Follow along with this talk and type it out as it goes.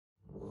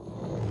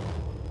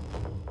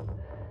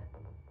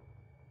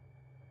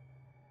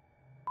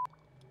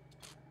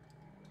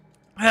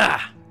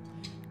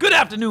Good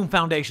afternoon,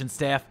 Foundation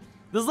staff.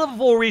 This is Level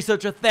 4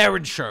 researcher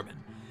TheeSherm.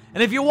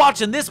 And if you're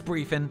watching this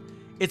briefing,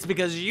 it's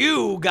because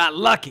you got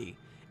lucky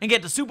and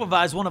get to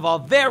supervise one of our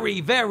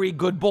very, very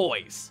good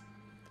boys.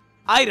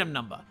 Item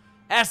number,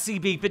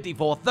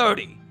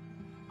 SCP-5430.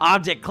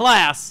 Object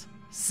class,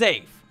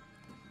 safe.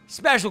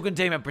 Special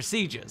containment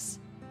procedures.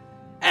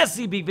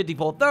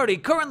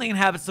 SCP-5430 currently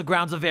inhabits the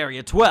grounds of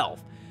Area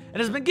 12 and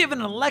has been given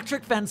an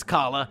electric fence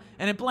collar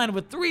and implanted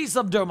with 3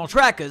 subdermal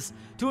trackers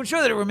to ensure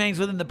that it remains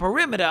within the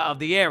perimeter of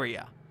the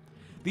area.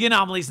 The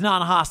anomaly's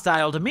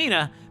non-hostile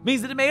demeanor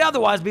means that it may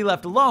otherwise be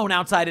left alone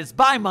outside its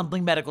bi-monthly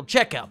medical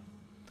checkup.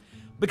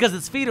 Because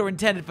its feet are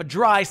intended for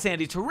dry,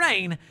 sandy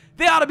terrain,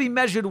 they ought to be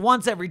measured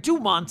once every 2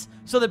 months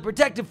so that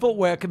protective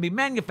footwear can be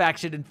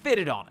manufactured and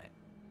fitted on it.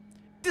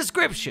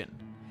 Description: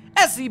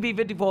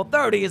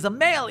 SCP-5430 is a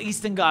male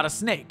eastern goddess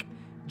snake,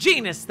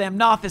 genus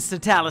Thamnophis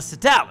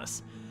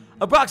satalis,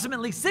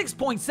 approximately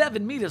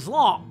 6.7 meters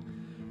long,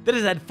 that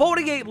has had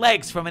 48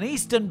 legs from an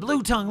eastern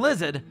blue-tongued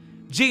lizard,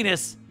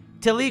 genus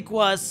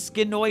Telequa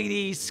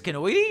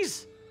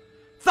skinoides,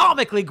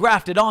 thomically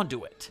grafted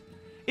onto it.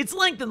 Its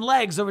length and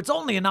legs are its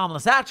only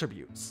anomalous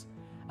attributes.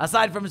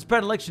 Aside from its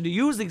predilection to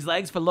use these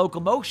legs for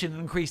locomotion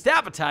and increased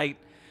appetite,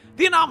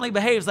 the anomaly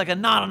behaves like a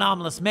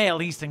non-anomalous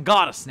male eastern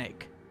goddess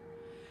snake.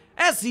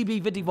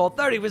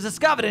 SCP-5430 was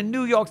discovered in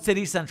New York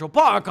City Central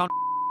Park on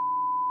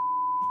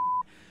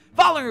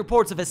following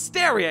reports of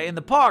hysteria in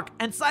the park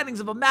and sightings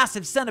of a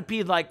massive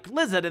centipede-like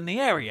lizard in the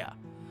area.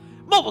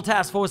 Mobile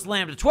Task Force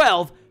Lambda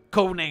 12,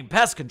 codenamed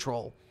Pest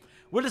Control,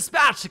 were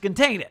dispatched to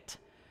contain it.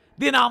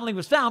 The anomaly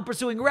was found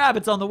pursuing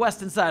rabbits on the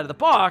western side of the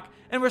park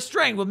and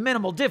restrained with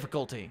minimal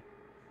difficulty.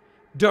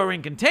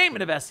 During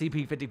containment of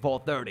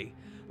SCP-5430,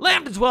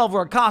 Lambda 12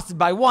 were accosted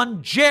by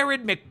one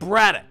Jared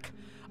McBraddock,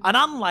 an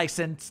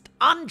unlicensed,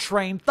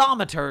 untrained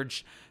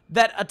thaumaturge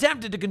that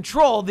attempted to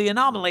control the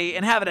anomaly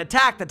and have it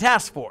attack the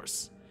task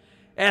force.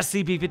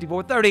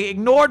 SCP-5430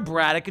 ignored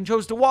Braddock and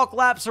chose to walk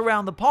laps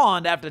around the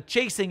pond after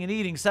chasing and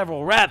eating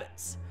several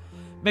rabbits.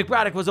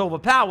 McBraddock was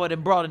overpowered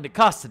and brought into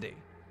custody.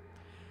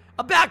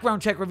 A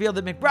background check revealed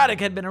that McBraddock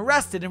had been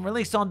arrested and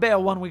released on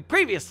bail 1 week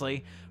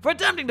previously for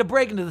attempting to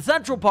break into the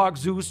Central Park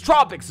Zoo's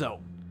Tropic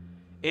Zone.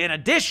 In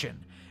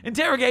addition,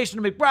 interrogation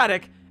of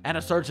McBraddock and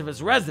a search of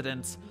his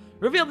residence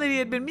revealed that he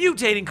had been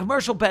mutating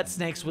commercial pet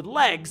snakes with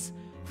legs,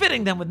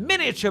 fitting them with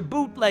miniature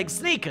bootleg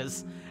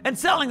sneakers, and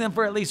selling them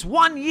for at least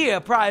 1 year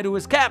prior to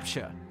his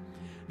capture.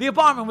 The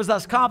apartment was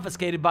thus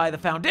confiscated by the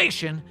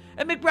Foundation,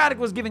 and McBraddock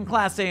was given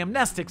Class A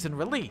amnestics and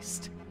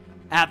released.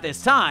 At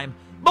this time,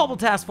 Mobile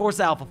Task Force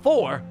Alpha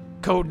 4,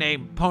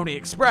 codenamed Pony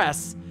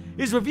Express,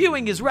 is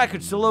reviewing his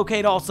records to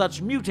locate all such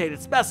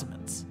mutated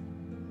specimens.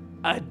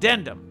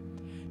 Addendum: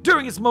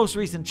 during its most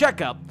recent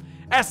checkup,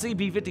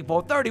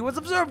 SCP-5430 was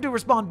observed to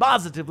respond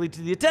positively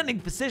to the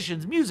attending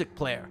physician's music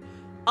player,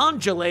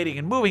 undulating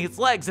and moving its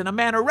legs in a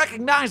manner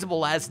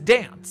recognizable as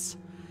dance.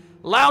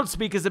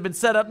 Loudspeakers have been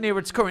set up near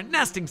its current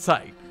nesting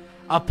site,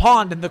 a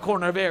pond in the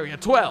corner of Area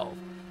 12,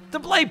 to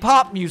play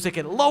pop music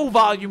at low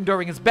volume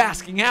during its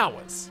basking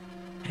hours.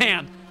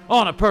 And,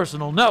 on a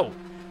personal note,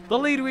 the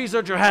lead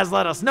researcher has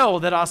let us know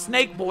that our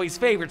Snake Boy's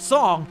favorite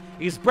song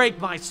is Break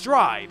My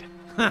Stride.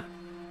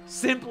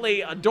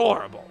 Simply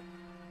adorable.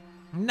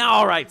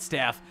 Alright,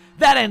 staff,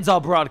 that ends our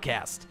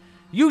broadcast.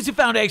 Use your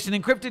Foundation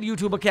encrypted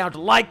YouTube account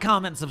to like,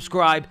 comment,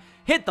 subscribe,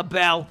 hit the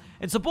bell,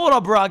 and support our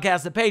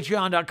broadcast at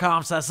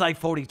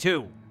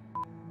patreon.com/site42.